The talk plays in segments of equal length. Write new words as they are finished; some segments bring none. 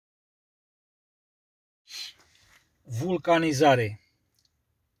Vulcanizare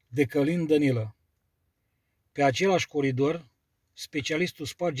de Călin Dănilă. Pe același coridor, specialistul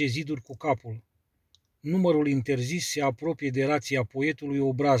sparge ziduri cu capul. Numărul interzis se apropie de rația poetului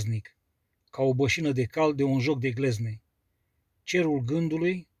obraznic, ca o bășină de cal de un joc de glezne. Cerul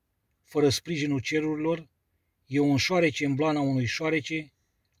gândului, fără sprijinul cerurilor, e un șoarece în blana unui șoarece,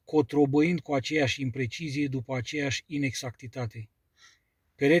 cotrobăind cu aceeași imprecizie după aceeași inexactitate.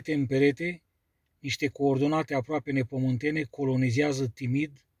 Perete în perete, niște coordonate aproape nepământene colonizează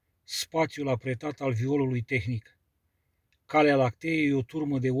timid spațiul apretat al violului tehnic. Calea lactee e o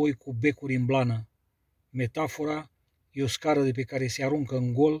turmă de oi cu becuri în blană. Metafora e o scară de pe care se aruncă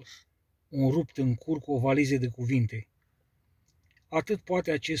în gol un rupt în cur cu o valize de cuvinte. Atât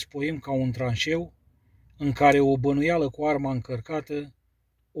poate acest poem ca un tranșeu în care o bănuială cu arma încărcată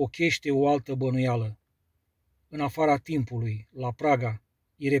ochește o altă bănuială. În afara timpului, la Praga,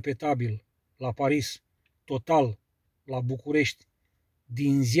 irepetabil, la Paris, total, la București,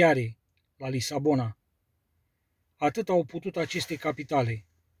 din ziare, la Lisabona. Atât au putut aceste capitale.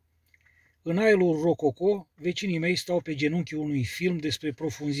 În aerul rococo, vecinii mei stau pe genunchii unui film despre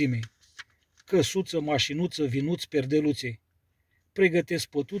profunzime. Căsuță, mașinuță, vinuți, perdeluțe. Pregătesc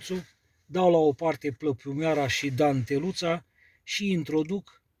pătuțul, dau la o parte plăpumioara și danteluța și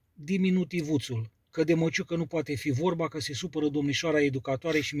introduc diminutivuțul, că de măciucă nu poate fi vorba, că se supără domnișoara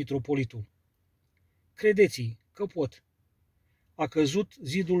educatoare și mitropolitul. Credeți-i că pot. A căzut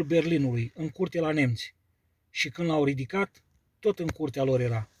zidul Berlinului, în curte la nemți, și când l-au ridicat, tot în curtea lor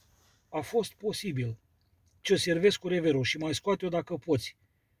era. A fost posibil. Ți-o servesc cu reverul și mai scoate-o dacă poți.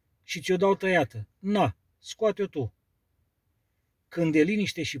 Și ți-o dau tăiată. Na, scoate-o tu. Când de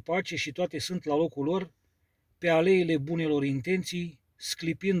liniște și pace și toate sunt la locul lor, pe aleile bunelor intenții,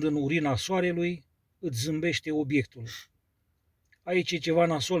 sclipind în urina soarelui, îți zâmbește obiectul. Aici e ceva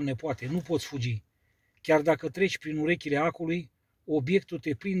nasol, nepoate, nu poți fugi. Chiar dacă treci prin urechile acului, obiectul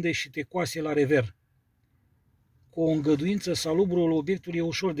te prinde și te coase la rever. Cu o îngăduință salubrul obiectul e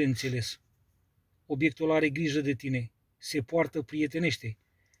ușor de înțeles. Obiectul are grijă de tine, se poartă prietenește.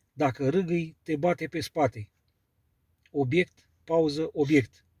 Dacă râgâi, te bate pe spate. Obiect, pauză,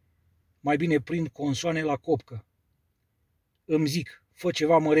 obiect. Mai bine prind consoane la copcă. Îmi zic, fă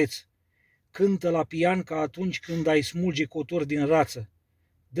ceva măreț. Cântă la pian ca atunci când ai smulge cotor din rață.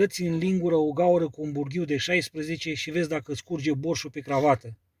 Dă-ți în lingură o gaură cu un burghiu de 16 și vezi dacă scurge borșul pe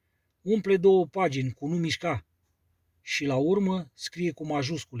cravată. Umple 2 pagini cu nu mișca. Și la urmă scrie cu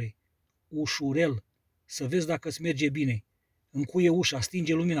majuscule. Ușurel, să vezi dacă îți merge bine. Încuie ușa,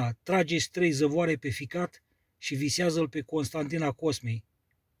 stinge lumina, trage-ți 3 zăvoare pe ficat și visează-l pe Constantina Cosmei.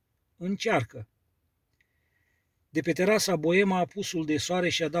 Încearcă. De pe terasa Boema a pusul de soare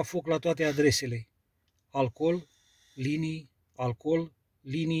și a dat foc la toate adresele. Alcool,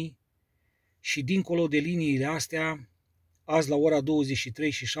 linii și dincolo de liniile astea, azi la ora 23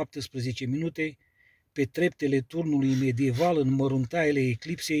 și 17 minute, pe treptele turnului medieval în măruntaiele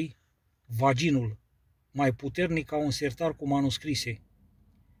eclipsei, vaginul, mai puternic ca un sertar cu manuscrise.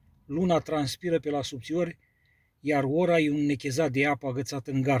 Luna transpiră pe la subțiori, iar ora e un nechezat de apă agățat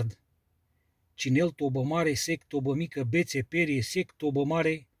în gard. Cinel, tobă mare, sec, tobă mică, bețe, perie, sec, tobă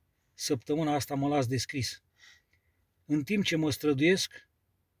mare, săptămâna asta mă las descris. În timp ce mă străduiesc,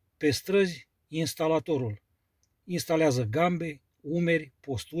 pe străzi, instalatorul. Instalează gambe, umeri,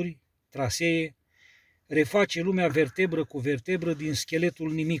 posturi, trasee, reface lumea vertebră cu vertebră din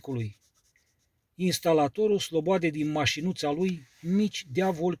scheletul nimicului. Instalatorul sloboade din mașinuța lui mici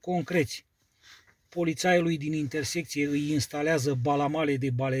diavoli concreți. Polițaiului din intersecție îi instalează balamale de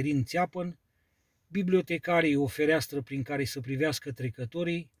balerin țeapăn, bibliotecarii o fereastră prin care să privească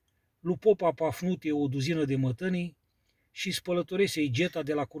trecătorii, lupopa pafnute o duzină de mătănii și spălătoresei Geta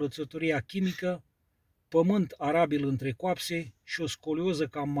de la curățătoria chimică, pământ arabil între coapse și o scolioză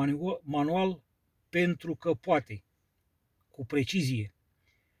ca manual pentru că poate, cu precizie.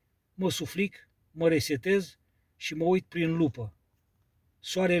 Mă suflic, mă resetez și mă uit prin lupă.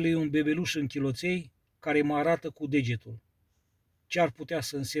 Soarele e un bebeluș în chiloței care mă arată cu degetul. Ce-ar putea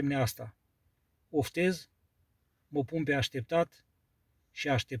să însemne asta? Oftez, mă pun pe așteptat și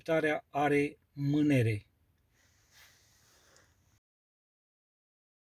așteptarea are mânere.